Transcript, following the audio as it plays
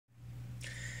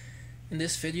In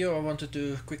this video I wanted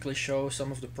to quickly show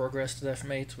some of the progress that I've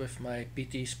made with my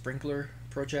PTSprinkler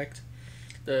project.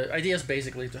 The idea is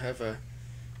basically to have a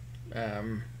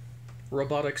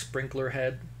robotic sprinkler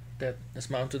head that is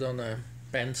mounted on a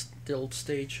band tilt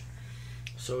stage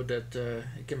so that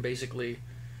it can basically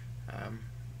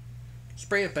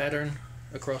spray a pattern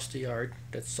across the yard.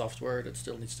 That's software that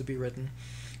still needs to be written,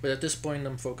 but at this point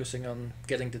I'm focusing on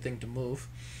getting the thing to move.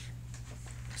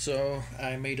 So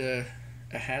I made a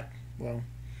hat. Well,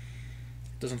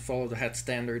 it doesn't follow the hat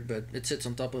standard, but it sits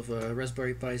on top of a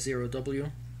Raspberry Pi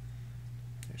 0W.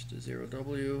 There's the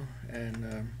 0W,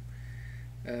 and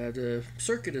the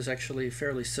circuit is actually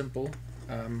fairly simple.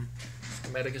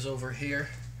 Schematic is over here.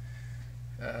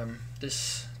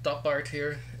 This top part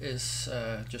here is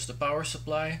just a power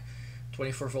supply.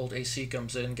 24 volt AC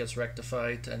comes in, gets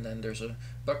rectified, and then there's a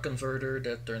buck converter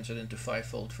that turns it into 5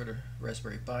 volt for the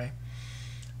Raspberry Pi.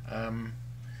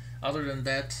 Other than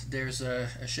that, there's a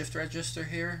shift register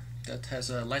here that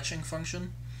has a latching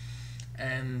function,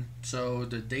 and so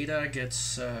the data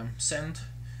gets sent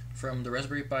from the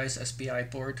Raspberry Pi's SPI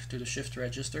port to the shift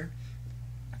register,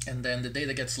 and then the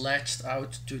data gets latched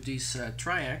out to these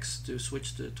triacs to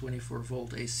switch to 24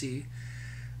 volt AC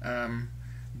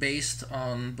based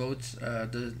on both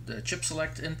the chip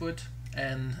select input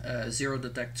and a zero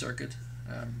detect circuit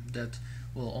that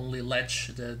will only latch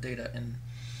the data in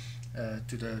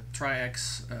to the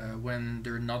triacs when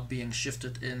they're not being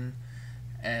shifted in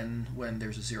and when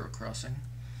there's a zero crossing.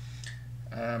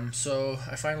 So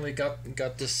I finally got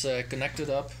this connected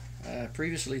up.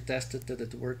 Previously tested that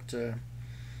it worked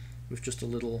with just a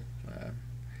little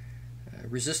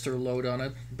resistor load on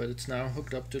it, but it's now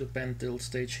hooked up to the pen tilt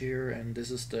stage here, and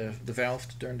this is the valve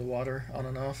to turn the water on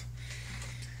and off.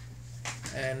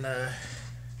 And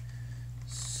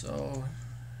so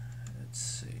let's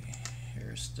see,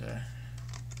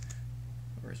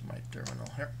 where's my terminal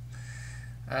here?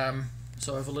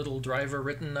 So I have a little driver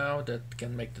written now that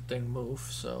can make the thing move.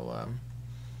 So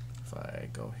if I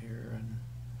go here and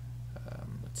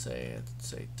let's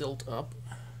say tilt up,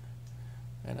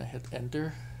 and I hit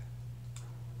enter,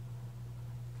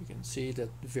 you can see that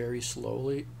very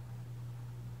slowly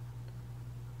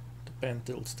the pen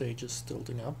tilt stage is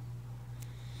tilting up.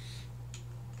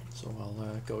 So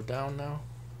I'll go down now.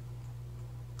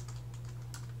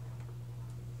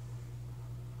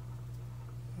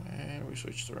 And we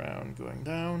switched around, going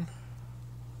down.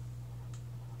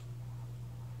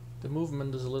 The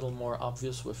movement is a little more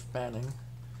obvious with panning.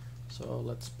 So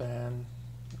let's pan,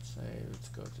 let's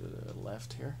go to the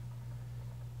left here.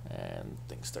 And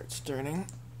thing starts turning.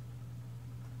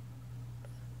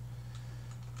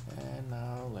 And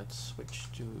now let's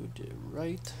switch to the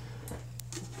right.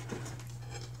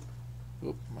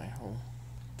 Oop, my whole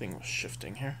thing was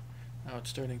shifting here. Now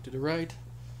it's turning to the right.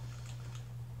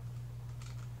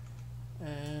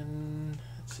 And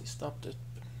let's see, stop the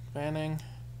panning,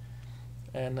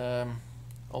 and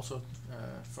also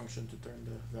function to turn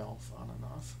the valve on and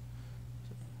off.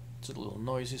 So it's a little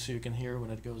noisy, so you can hear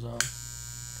when it goes on. And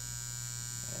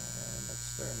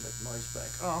let's turn that noise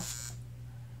back off.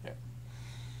 Yeah.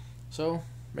 So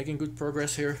making good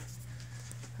progress here.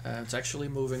 It's actually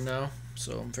moving now,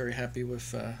 so I'm very happy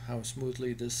with how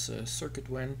smoothly this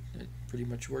circuit went. It pretty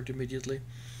much worked immediately.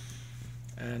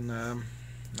 And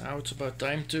now it's about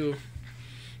time to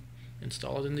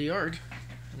install it in the yard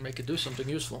and make it do something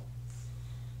useful.